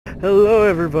Hello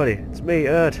everybody, it's me,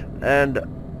 Ert, and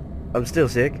I'm still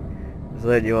sick, just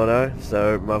letting you all know,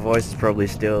 so my voice is probably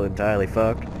still entirely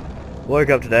fucked. Woke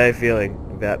up today feeling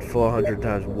about 400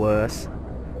 times worse,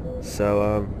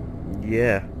 so,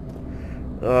 yeah.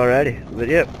 Alrighty, but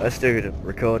yep, I still gotta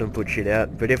record and put shit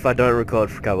out, but if I don't record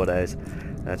for a couple of days,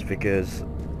 that's because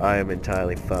I am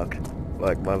entirely fucked.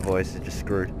 Like, my voice is just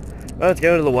screwed. Well, let's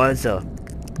go to the wine cellar.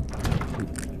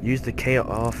 Use the key.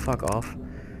 Oh, fuck off.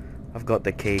 I've got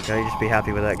the key. Can't you just be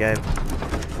happy with that game?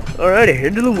 Alrighty,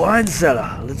 into the wine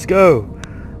cellar. Let's go.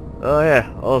 Oh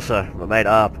yeah, also, my mate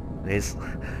Arp, he's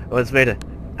wants me to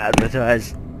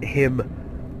advertise him.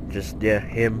 Just, yeah,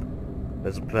 him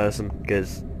as a person,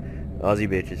 because Aussie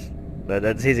bitches.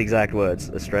 That's his exact words.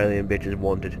 Australian bitches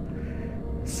wanted.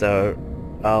 So,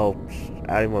 I'll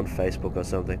add him on Facebook or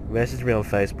something. Message me on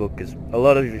Facebook, because a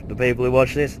lot of the people who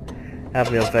watch this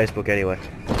have me on Facebook anyway.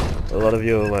 A lot of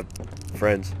you are my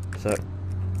friends. So,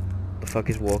 the fuck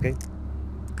is walking?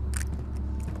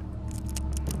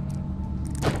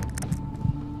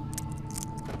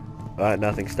 Alright,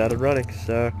 nothing started running,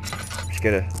 so I'm just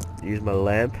gonna use my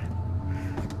lamp.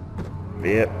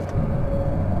 Yep.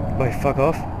 Wait, fuck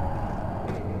off.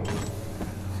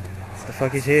 What the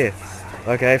fuck is here?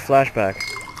 Okay, flashback.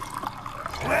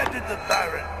 Where did the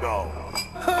Baron go?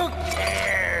 Who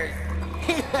cares?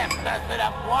 He left us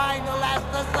enough wine to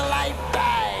last us a lifetime.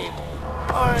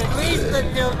 Or at least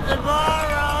until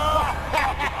tomorrow.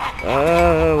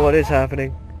 What is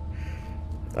happening?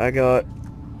 I got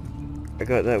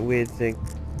that weird thing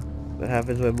that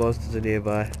happens when monsters are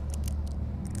nearby.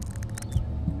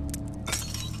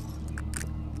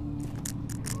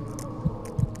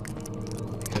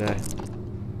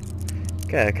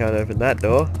 Okay, I can't open that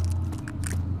door.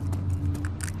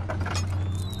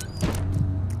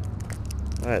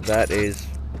 Alright, that is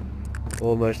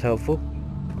almost helpful.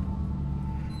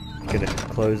 Gonna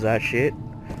close that shit.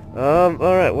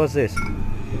 Alright, what's this?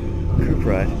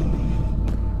 Cooperite.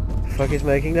 The fuck is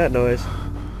making that noise?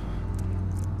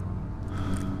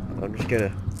 I'm just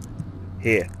gonna...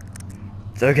 Here.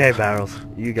 It's okay, barrels.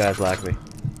 You guys like me.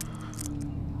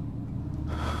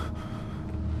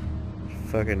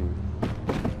 Fucking...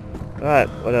 Alright,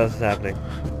 what else is happening?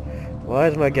 Why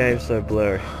is my game so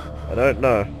blurry? I don't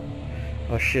know.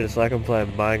 Oh shit, it's like I'm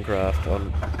playing Minecraft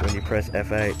on when you press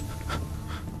F8.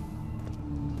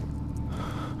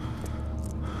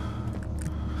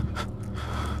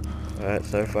 Alright,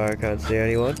 so far I can't see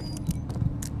anyone.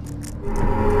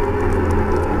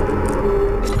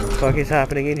 What the fuck is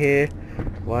happening in here?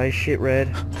 Why is shit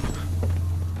red?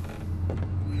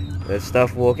 There's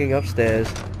stuff walking upstairs.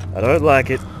 I don't like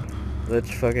it.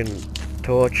 Let's fucking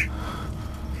torch.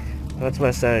 What's my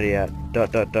sanity at? ... I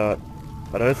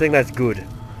don't think that's good.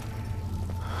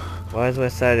 Why is my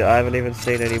sanity... I haven't even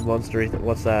seen any monster...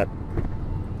 What's that?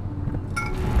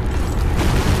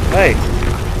 Hey!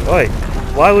 Oi!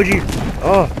 Why would you...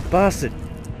 Oh, bastard!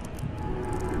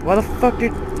 Why the fuck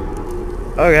did...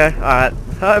 Okay, alright.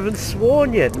 I haven't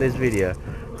sworn yet in this video.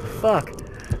 Fuck.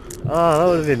 Oh, that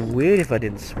would have been weird if I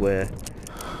didn't swear.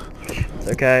 It's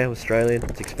okay, I'm Australian.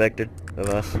 It's expected of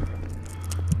us.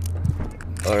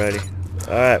 Alrighty.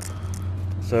 Alright.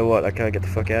 So what, I can't get the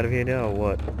fuck out of here now, or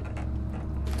what?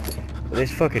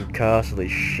 This fucking castle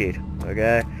is shit,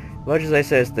 okay? As much as they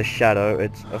say it's the shadow,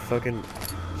 it's a fucking...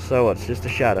 So what, it's just a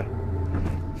shadow.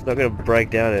 It's not gonna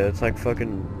break down here, it's like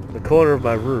fucking the corner of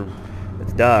my room.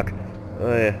 It's dark.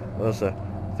 Oh yeah, also,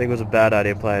 I think it was a bad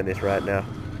idea playing this right now.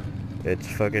 It's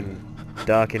fucking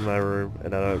dark in my room,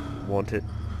 and I don't want it.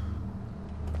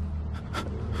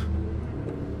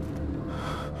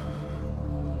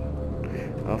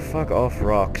 Oh, fuck off,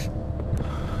 rocks.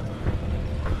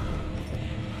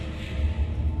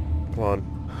 Come on.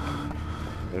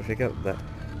 Gotta pick up that.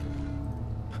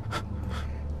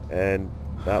 And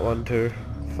that one too.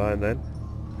 Fine then.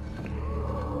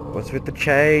 What's with the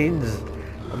chains?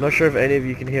 I'm not sure if any of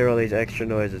you can hear all these extra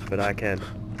noises, but I can.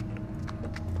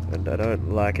 And I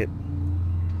don't like it.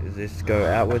 Does this go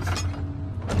outwards?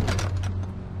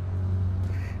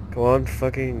 Come on,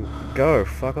 fucking go.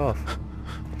 Fuck off.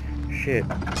 Shit.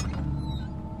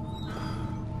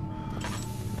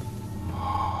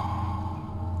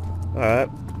 Alright.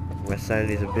 My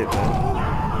sanity's a bit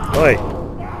bad. Oi!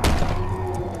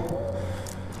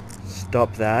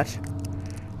 Stop that.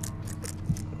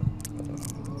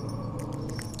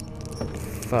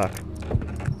 Fuck.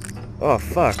 Oh,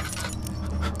 fuck.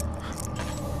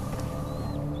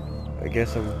 I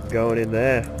guess I'm going in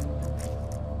there.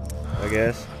 I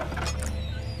guess.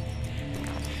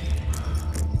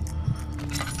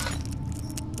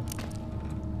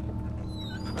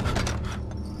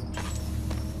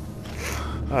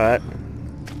 Alright.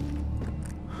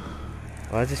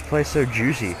 Why is this place so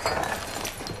juicy?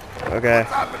 Okay.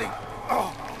 What's happening?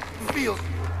 Oh, feels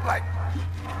like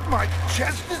my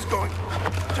chest is going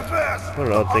to burst. What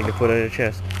an odd thing to put on your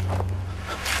chest.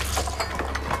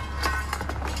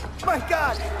 My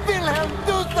God, Wilhelm,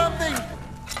 do something!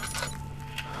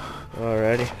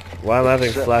 Alrighty. Why am I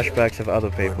having flashbacks of other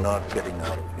We're people? not getting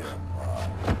out of here.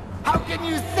 How can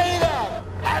you say that?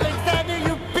 Alexander,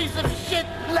 you piece of shit!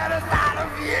 Let us out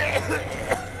of here!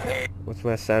 What's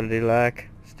my sanity like?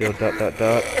 Still ...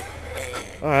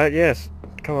 Alright, yes.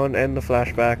 Come on, end the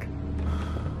flashback.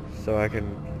 So I can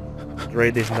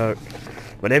read this note.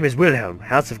 My name is Wilhelm,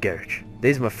 House of Gerich.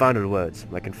 These are my final words,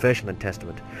 my confession and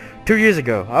testament. 2 years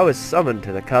ago, I was summoned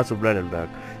to the Castle Brennenburg.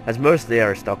 As most of the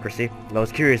aristocracy, I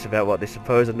was curious about what the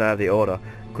supposed Knight of the Order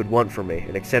could want from me,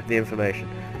 and accept the information.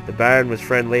 The Baron was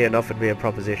friendly and offered me a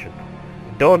proposition.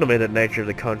 It dawned on me that the nature of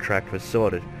the contract was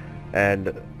sordid,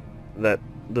 and that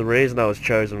the reason I was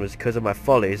chosen was because of my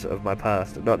follies of my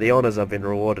past, not the honours I've been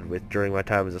rewarded with during my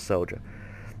time as a soldier.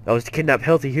 I was to kidnap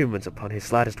healthy humans upon his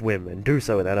slightest whim, and do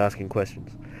so without asking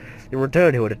questions. In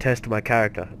return, he would attest to my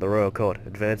character at the royal court,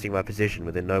 advancing my position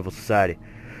within noble society.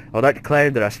 I would like to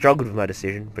claim that I struggled with my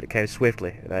decision, but it came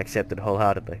swiftly, and I accepted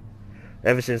wholeheartedly.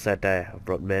 Ever since that day, I've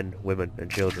brought men, women, and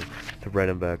children to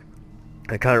Brennenburg.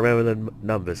 I can't remember the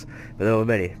numbers, but there were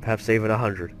many, perhaps even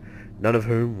 100, none of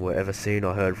whom were ever seen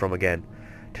or heard from again.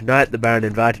 Tonight, the Baron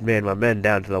invited me and my men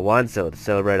down to the wine cellar to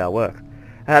celebrate our work.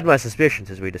 I had my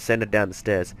suspicions as we descended down the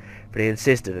stairs, but he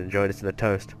insisted and joined us in a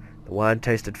toast. The wine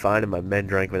tasted fine and my men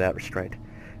drank without restraint.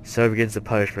 So begins the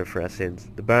punishment for our sins.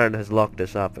 The Baron has locked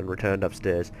us up and returned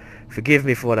upstairs. Forgive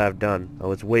me for what I have done. I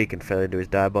was weak and fell into his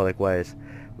diabolic ways.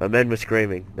 My men were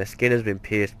screaming. Their skin has been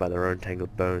pierced by their own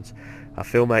tangled bones. I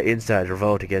feel my insides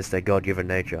revolt against their God-given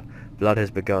nature. Blood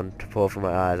has begun to pour from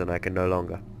my eyes and I can no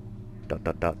longer. ...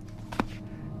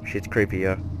 Shit's creepy,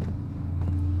 yo.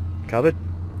 Cupboard?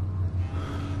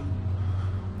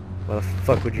 Why the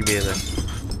fuck would you be in there?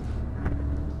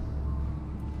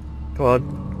 Come on.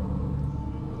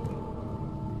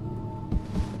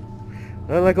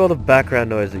 I don't like all the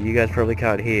background noise that you guys probably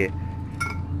can't hear.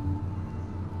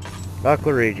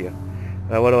 Aqua Regia.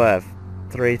 What do I have?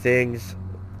 3 things.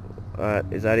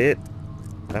 Is that it?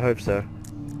 I hope so.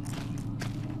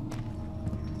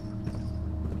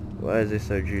 Why is this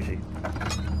so juicy?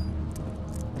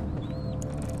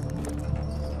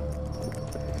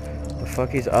 The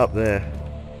fuck is up there?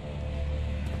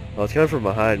 Oh, it's coming from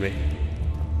behind me.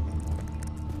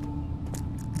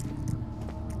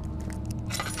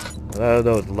 That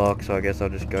was locked, so I guess I'll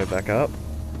just go back up.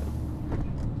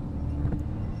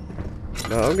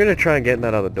 No, I'm gonna try and get in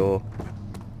that other door.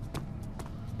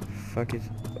 The fuck is...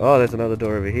 Oh, there's another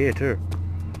door over here too.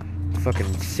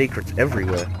 Fucking secrets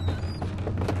everywhere.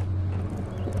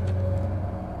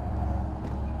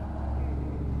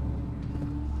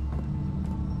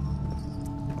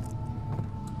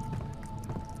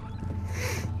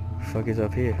 Fuck is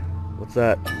up here? What's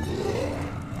that?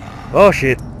 Oh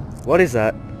shit! What is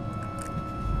that?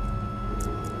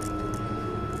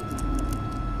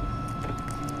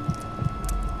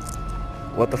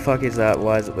 What the fuck is that?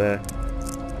 Why is it there?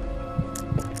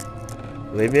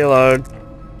 Leave me alone.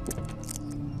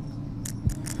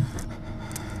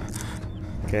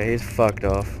 Okay, he's fucked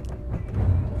off.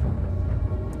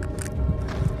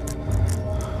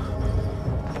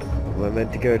 Am I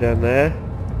meant to go down there?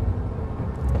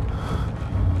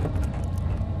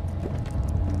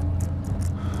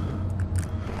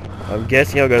 I'm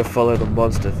guessing I've got to follow the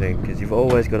monster thing, because you've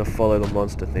always got to follow the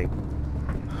monster thing.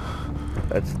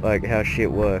 That's like how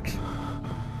shit works.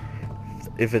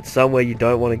 If it's somewhere you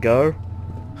don't want to go,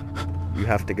 you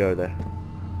have to go there.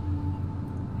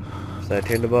 Is that a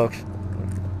tinderbox?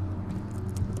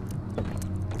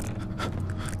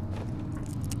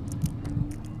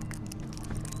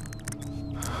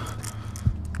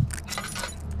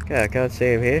 Okay, I can't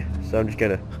see him here, so I'm just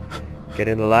gonna get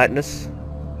into lightness.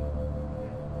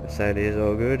 The sanity is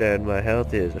all good, and my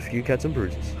health is a few cuts and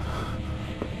bruises.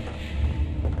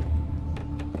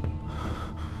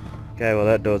 Okay, well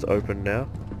that door's open now.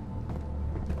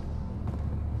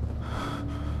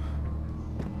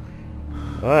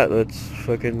 Alright, let's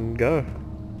fucking go.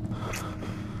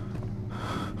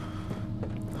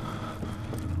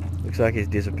 Looks like he's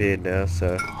disappeared now,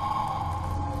 so...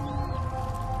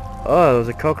 Oh, there was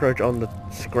a cockroach on the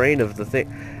screen of the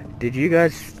thing. Could you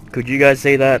guys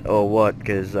see that, or what?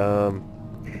 Because,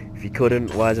 if you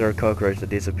couldn't, why is there a cockroach that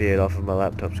disappeared off of my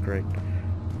laptop screen?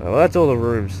 Well, that's all the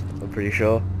rooms, I'm pretty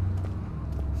sure.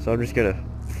 So I'm just gonna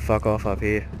fuck off up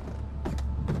here,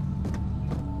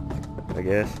 I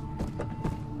guess.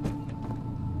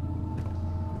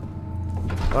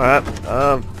 Alright,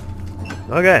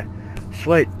 Okay.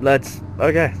 Sweet. Let's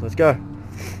go.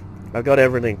 I've got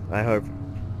everything, I hope.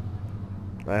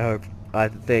 I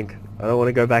think. I don't want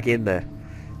to go back in there.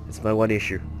 It's my one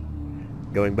issue.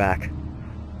 Going back.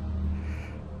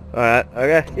 Alright,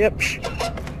 okay, yep. See,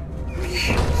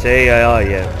 oh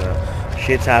yeah.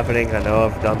 Shit's happening. I know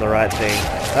I've done the right thing.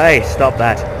 Hey, stop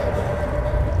that.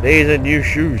 These are new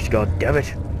shoes, god damn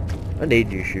it. I need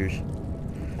new shoes.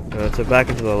 So back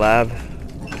into the lab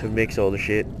to mix all the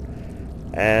shit.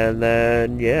 And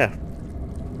then, yeah.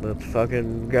 Let's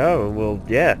fucking go and we'll,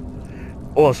 yeah.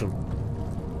 Awesome.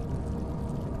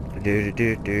 I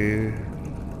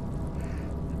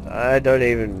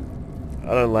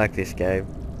don't like this game.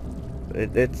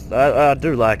 I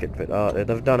do like it, but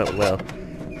they've done it well.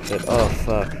 But oh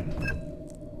fuck.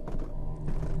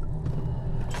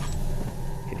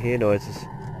 You can hear noises.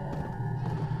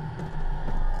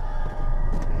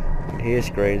 You can hear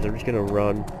screams. I'm just gonna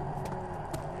run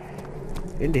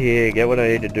into here, get what I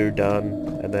need to do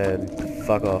done, and then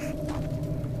fuck off.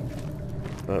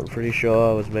 I'm pretty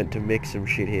sure I was meant to mix some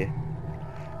shit here.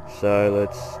 So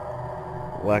let's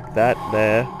whack that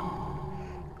there.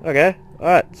 Okay,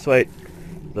 alright, sweet.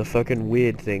 The fucking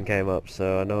weird thing came up,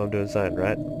 so I know I'm doing something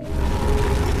right.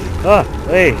 Ah,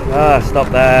 hey, stop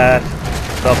that.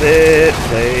 Stop it,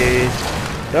 please.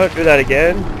 Don't do that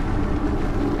again.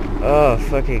 Oh,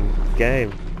 fucking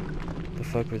game. The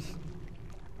fuck was...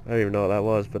 I don't even know what that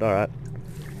was, but alright.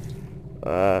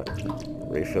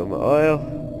 Refill my oil.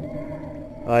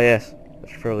 Oh yes, I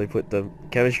should probably put the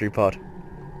chemistry pot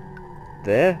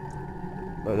there.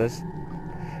 Oh, this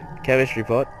chemistry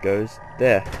pot goes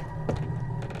there.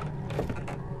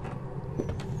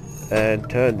 And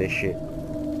turn this shit.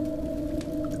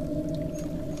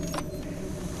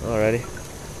 Alrighty.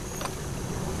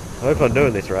 I hope I'm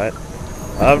doing this right.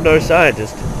 I'm no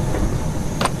scientist.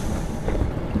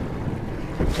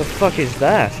 What the fuck is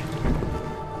that?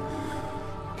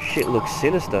 Shit looks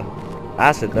sinister.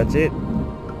 Acid, that's it.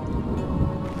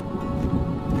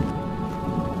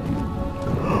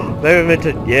 Maybe I meant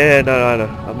to... Yeah, no.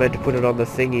 I meant to put it on the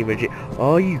thingy, but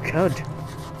oh, you cunt.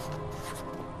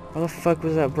 How the fuck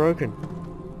was that broken?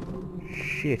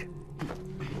 Shit.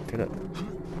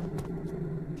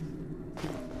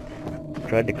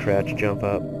 Tried to crouch jump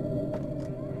up.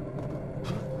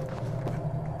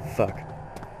 Fuck.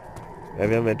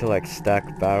 Maybe I meant to like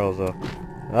stack barrels or...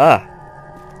 Ah!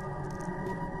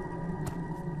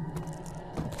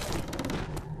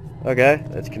 Okay,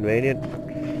 that's convenient.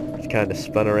 Just kinda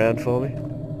spun around for me.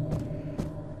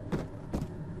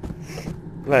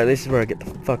 Right, this is where I get the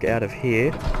fuck out of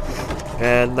here.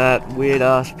 And that weird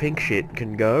ass pink shit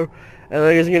can go. And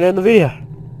I guess I'm gonna end the video.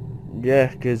 Yeah,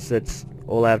 because that's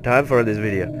all I have time for in this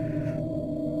video.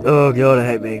 Oh god, I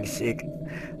hate being sick.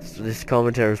 So this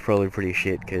commentary is probably pretty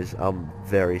shit because I'm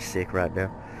very sick right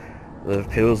now. The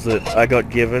pills that I got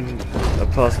given are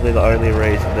possibly the only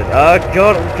reason that... Oh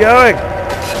god, I'm going!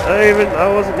 I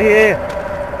wasn't here!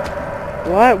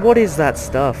 Why? What is that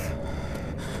stuff?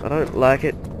 I don't like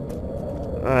it.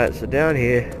 Alright, so down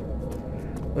here.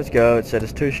 Let's go. It said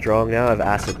it's too strong. Now I have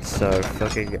acid, so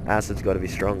fucking acid's gotta be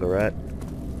stronger, right?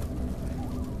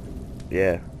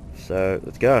 Yeah. So,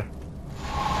 let's go.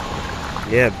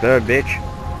 Yeah, burn, bitch.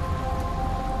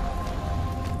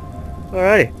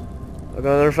 Alrighty. I'll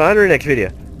go to the refinery next video.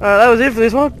 Alright, that was it for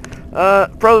this one.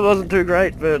 Probably wasn't too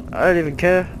great, but I don't even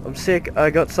care. I'm sick. I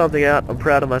got something out. I'm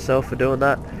proud of myself for doing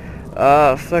that.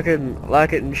 Fucking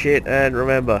like it and shit. And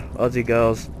remember, Aussie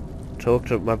girls, talk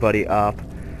to my buddy Arp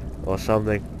or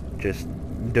something. Just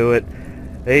do it.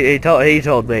 He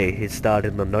told me he starred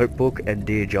in The Notebook and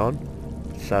Dear John.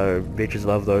 So bitches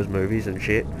love those movies and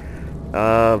shit.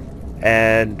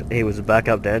 And he was a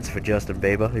backup dancer for Justin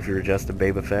Bieber, if you're a Justin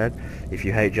Bieber fan. If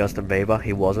you hate Justin Bieber,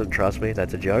 he wasn't, trust me,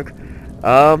 that's a joke.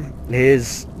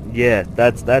 Yeah,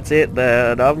 that's it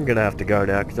there, and I'm gonna have to go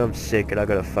now, because I'm sick and I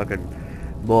got fucking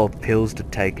more pills to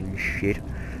take and shit.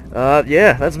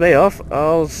 Yeah, that's me off.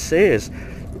 I'll see yous.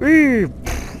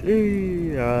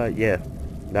 Yeah,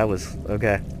 that was,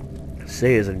 okay.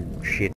 See yous and shit.